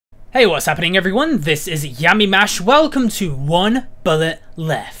Hey, what's happening everyone? This is yamimash. Welcome to One Bullet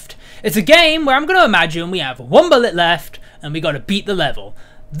Left. It's a game where I'm going to imagine we have one bullet left and we got to beat the level.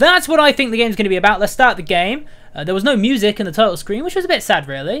 That's what I think the game's going to be about. Let's start the game. There was no music in the title screen, which was a bit sad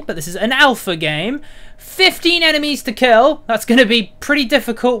really, but this is an alpha game. 15 enemies to kill. That's going to be pretty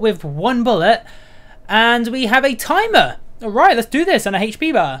difficult with one bullet. And we have a timer. Alright, let's do this, and a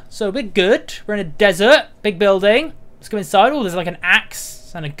HP bar. So we're good. We're in a desert, big building. Let's go inside. Oh, there's like an axe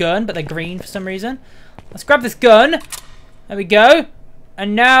and a gun, but they're green for some reason. Let's grab this gun. There we go.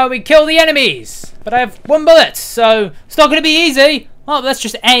 And now we kill the enemies. But I have one bullet, so it's not going to be easy. Well, let's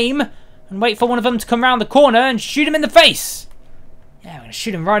just aim and wait for one of them to come around the corner and shoot him in the face. Yeah, we're going to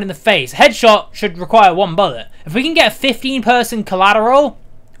shoot him right in the face. A headshot should require one bullet. If we can get a 15-person collateral,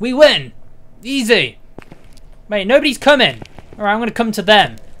 we win. Easy. Wait, nobody's coming. Alright, I'm going to come to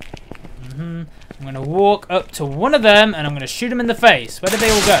them. I'm going to walk up to one of them and I'm going to shoot him in the face. Where did they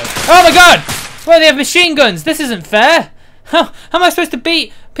all go? Oh my god! Well, they have machine guns. This isn't fair. How am I supposed to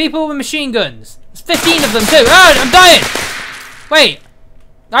beat people with machine guns? There's 15 of them too. Oh, I'm dying! Wait.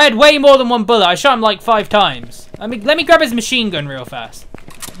 I had way more than one bullet. I shot him like 5 times. Let me grab his machine gun real fast.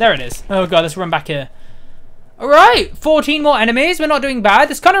 There it is. Oh god, let's run back here. Alright, 14 more enemies. We're not doing bad.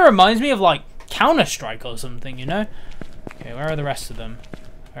 This kind of reminds me of like Counter-Strike or something, you know? Okay, where are the rest of them?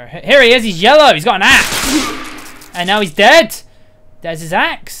 Here he is, he's yellow, he's got an axe. And now he's dead. There's his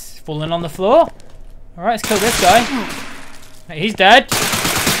axe, falling on the floor. Alright, let's kill this guy. Hey, he's dead.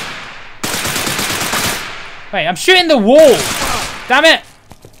 Wait, I'm shooting the wall. Damn it.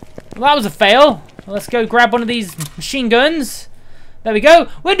 Well, that was a fail. Well, let's go grab one of these machine guns. There we go.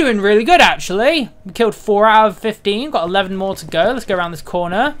 We're doing really good, actually. We killed 4 out of 15. Got 11 more to go. Let's go around this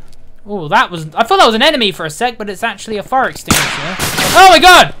corner. Oh, I thought that was an enemy for a sec, but it's actually a fire extinguisher. Oh my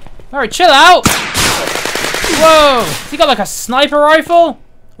god! Alright, chill out! Whoa! Has he got like a sniper rifle? Or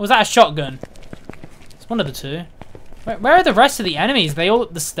was that a shotgun? It's one of the two. Where are the rest of the enemies? Are they all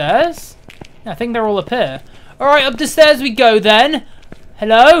up the stairs? Yeah, I think they're all up here. Alright, up the stairs we go then.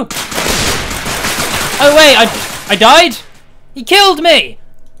 Hello? Oh wait, I died? He killed me!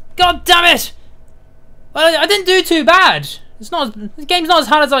 God damn it! Well, I didn't do too bad. This game's not as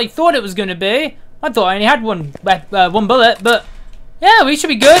hard as I thought it was going to be. I thought I only had one bullet, but yeah, we should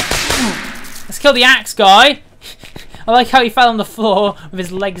be good. Let's kill the axe guy. I like how he fell on the floor with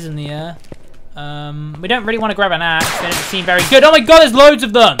his legs in the air. We don't really want to grab an axe. They don't seem very good. Oh my god, there's loads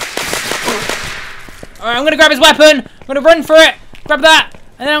of them. Alright, I'm going to grab his weapon. I'm going to run for it. Grab that.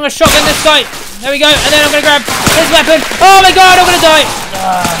 And then I'm going to shotgun this guy. There we go. And then I'm going to grab his weapon. Oh my god, I'm going to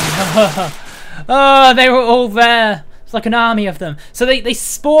die. Oh, they were all there. It's like an army of them. So they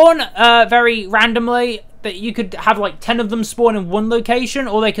spawn very randomly. That you could have like 10 of them spawn in one location,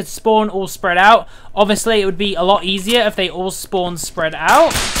 or they could spawn all spread out. Obviously, it would be a lot easier if they all spawn spread out,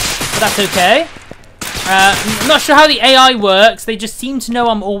 but that's okay. I'm not sure how the AI works. They just seem to know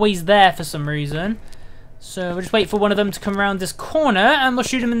I'm always there for some reason. So we'll just wait for one of them to come around this corner, and we'll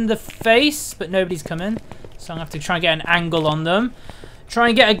shoot him in the face, but nobody's coming. So I'm going to have to try and get an angle on them. Try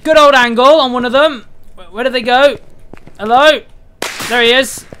and get a good old angle on one of them. Where did they go? Hello? There he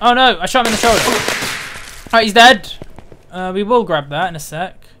is. Oh no, I shot him in the shoulder. Alright, he's dead. We will grab that in a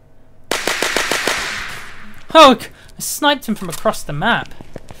sec. Oh, I sniped him from across the map.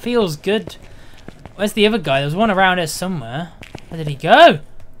 Feels good. Where's the other guy? There was one around here somewhere. Where did he go?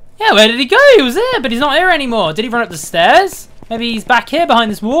 Yeah, where did he go? He was there, but he's not here anymore. Did he run up the stairs? Maybe he's back here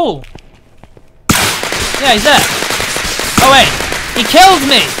behind this wall. Yeah, he's there. Oh wait, he killed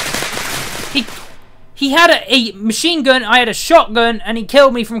me. He had a machine gun, I had a shotgun, and he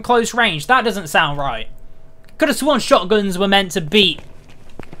killed me from close range. That doesn't sound right. Could have sworn shotguns were meant to beat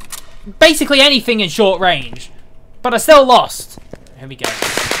basically anything in short range. But I still lost. Here we go.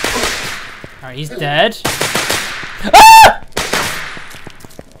 Alright, he's dead. Ah!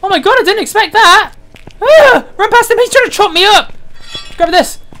 Oh my god, I didn't expect that! Ah! Run past him, he's trying to chop me up! Grab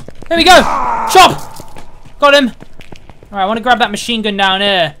this. There we go. Chop! Got him. Alright, I want to grab that machine gun down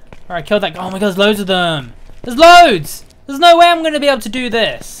here. Alright, killed that guy. Oh my god, there's loads of them. There's loads! There's no way I'm going to be able to do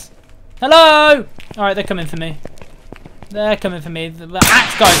this. Hello! Alright, they're coming for me. They're coming for me. The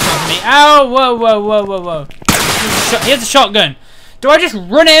axe guy's coming for me. Ow! Whoa, whoa, whoa, whoa, whoa. He has a shotgun. Do I just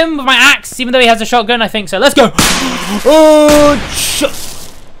run him with my axe even though he has a shotgun? I think so. Let's go! Oh,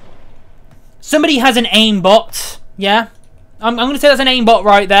 somebody has an aimbot. Yeah? I'm going to say that's an aimbot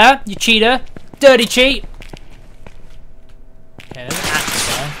right there. You cheater. Dirty cheat. Okay, there's an axe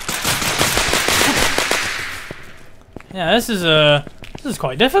guy. Yeah, this is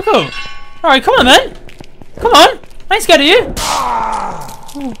quite difficult. Alright, come on then. Come on. I ain't scared of you.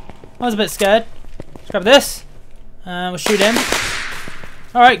 Ooh, I was a bit scared. Let's grab this. We'll shoot him.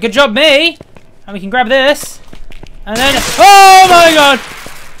 Alright, good job, me. And we can grab this. And then... Oh my god!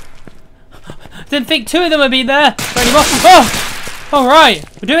 Didn't think 2 of them would be there. Anymore. Oh! Alright,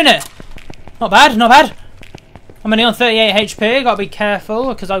 we're doing it. Not bad, not bad. I'm only on 38 HP. Gotta be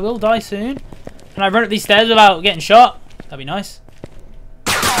careful, because I will die soon. Can I run up these stairs without getting shot? That'd be nice.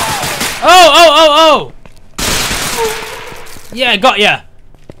 Oh! Yeah, got ya.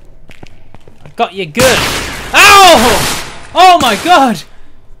 I got you good. Ow! Oh my god!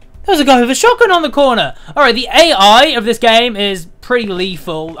 There's a guy with a shotgun on the corner. Alright, the AI of this game is pretty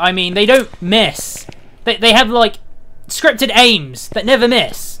lethal. I mean, they don't miss. They have, like, scripted aims that never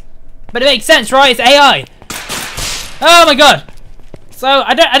miss. But it makes sense, right? It's AI. Oh my god. So,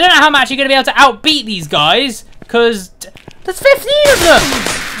 I don't know how I'm actually going to be able to outbeat these guys. Because there's 15 of them.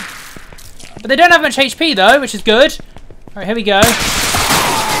 But they don't have much HP, though, which is good. Alright, here we go.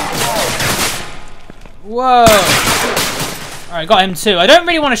 Whoa. Alright, got him too. I don't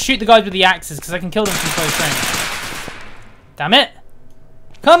really want to shoot the guys with the axes because I can kill them from close range. Damn it.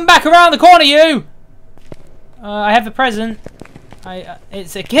 Come back around the corner, you! I have a present.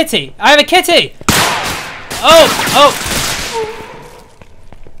 It's a kitty. I have a kitty! Oh!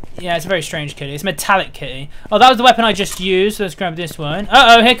 Yeah, it's a very strange kitty. It's a metallic kitty. Oh, that was the weapon I just used, so let's grab this one.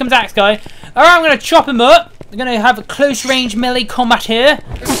 Uh-oh, here comes Axe Guy. Alright, I'm going to chop him up. We're going to have a close range melee combat here.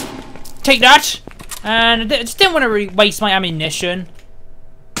 Take that. And I just didn't want to waste my ammunition.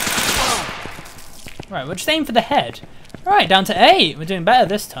 Right, we'll just aim for the head. Right, down to 8. We're doing better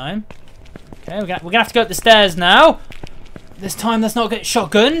this time. Okay, we're gonna have to go up the stairs now. This time, let's not get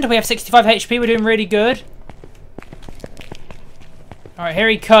shotgunned. We have 65 HP. We're doing really good. Alright, here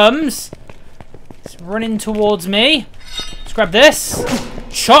he comes. He's running towards me. Let's grab this.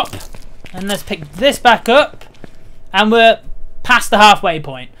 Chop. And let's pick this back up. And we're past the halfway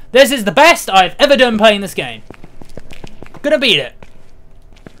point. This is the best I've ever done playing this game. Gonna beat it.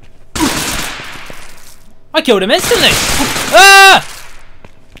 I killed him instantly. Ah!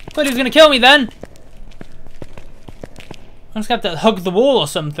 Thought he was gonna kill me then. I'm just gonna have to hug the wall or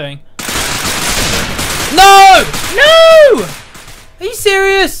something. No! No! Are you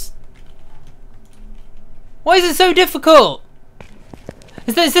serious? Why is it so difficult?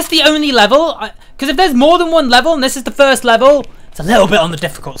 Is this the only level? Because if there's more than one level and this is the first level, it's a little bit on the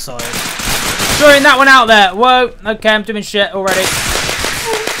difficult side. Throwing that one out there. Whoa. Okay, I'm doing shit already.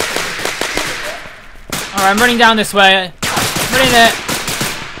 Alright, I'm running down this way. Running it.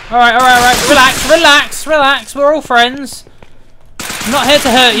 Alright. Relax. We're all friends. I'm not here to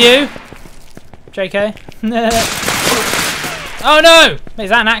hurt you. JK. Oh no! Wait, is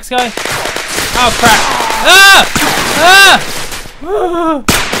that an axe guy? Oh crap. Boom!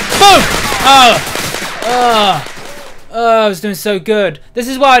 Oh, I was doing so good. This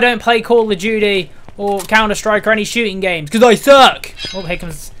is why I don't play Call of Duty or Counter-Strike or any shooting games, because I suck. Oh, here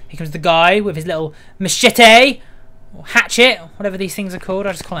comes the guy with his little machete or hatchet, whatever these things are called.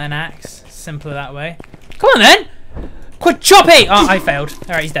 I just call it an axe. Simpler that way. Come on then. Quit choppy. Oh, I failed. All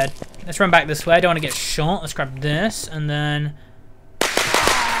right, he's dead. Let's run back this way. I don't want to get shot. Let's grab this and then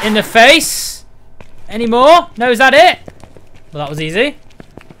in the face. Any more? No, is that it? Well, that was easy.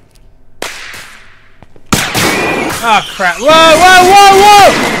 Oh crap! Whoa!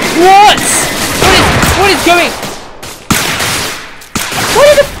 What is going? What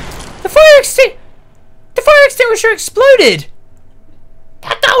did the fire extinguisher exploded?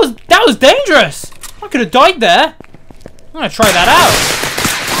 That was dangerous. I could have died there. I'm gonna try that out.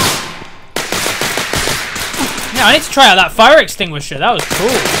 Yeah, I need to try out that fire extinguisher. That was cool.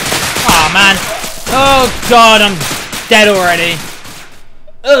 Oh man. Oh god, I'm dead already.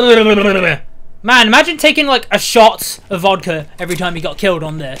 Man, imagine taking like a shot of vodka every time you got killed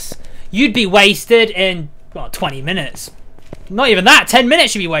on this. You'd be wasted in, well, 20 minutes. Not even that, 10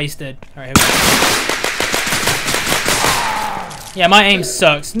 minutes should be wasted. Alright, here we go. Yeah, my aim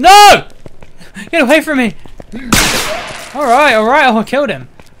sucks. No! Get away from me! Alright, oh, I killed him.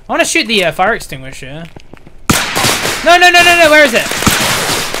 I want to shoot the fire extinguisher. No, where is it?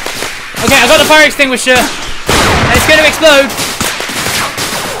 Okay, I got the fire extinguisher. And it's going to explode.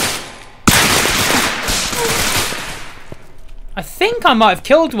 I think I might have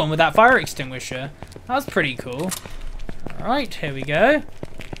killed one with that fire extinguisher. That was pretty cool. Alright, here we go.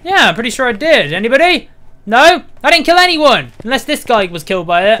 Yeah, I'm pretty sure I did. Anybody? No? I didn't kill anyone. Unless this guy was killed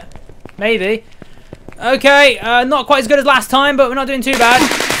by it. Maybe. Okay, not quite as good as last time, but we're not doing too bad.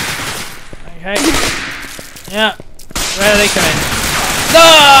 Okay. Yeah. Where are they coming?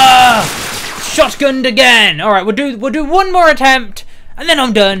 Ah! Shotgunned again. Alright, we'll do one more attempt, and then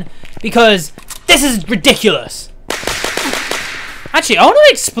I'm done. Because this is ridiculous. Actually, I want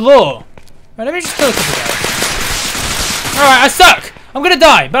to explore. Right, let me just kill a couple guys. Alright, I suck. I'm gonna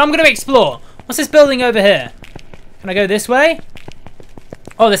die, but I'm gonna explore. What's this building over here? Can I go this way?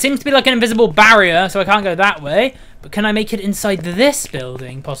 Oh, there seems to be like an invisible barrier, so I can't go that way. But can I make it inside this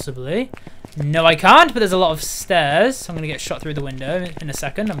building, possibly? No, I can't, but there's a lot of stairs. I'm gonna get shot through the window in a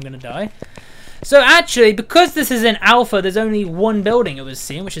second. I'm gonna die. So actually, because this is an alpha, there's only one building it was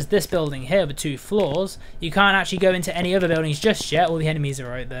seen, which is this building here with 2 floors. You can't actually go into any other buildings just yet. All the enemies are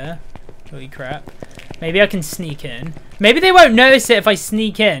right there. Holy crap. Maybe I can sneak in. Maybe they won't notice it if I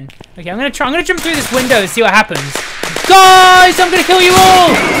sneak in. Okay, I'm gonna jump through this window and see what happens. Guys, I'm gonna kill you all!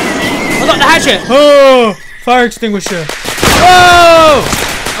 I got the hatchet. Oh, fire extinguisher. Whoa!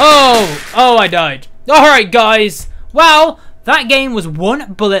 Oh, I died. Alright, guys. Well, that game was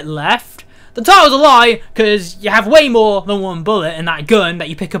 1 bullet left. The title's a lie, because you have way more than 1 bullet in that gun that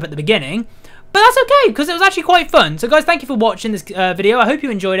you pick up at the beginning. But that's okay, because it was actually quite fun. So guys, thank you for watching this video. I hope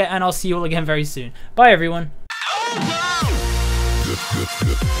you enjoyed it, and I'll see you all again very soon. Bye, everyone.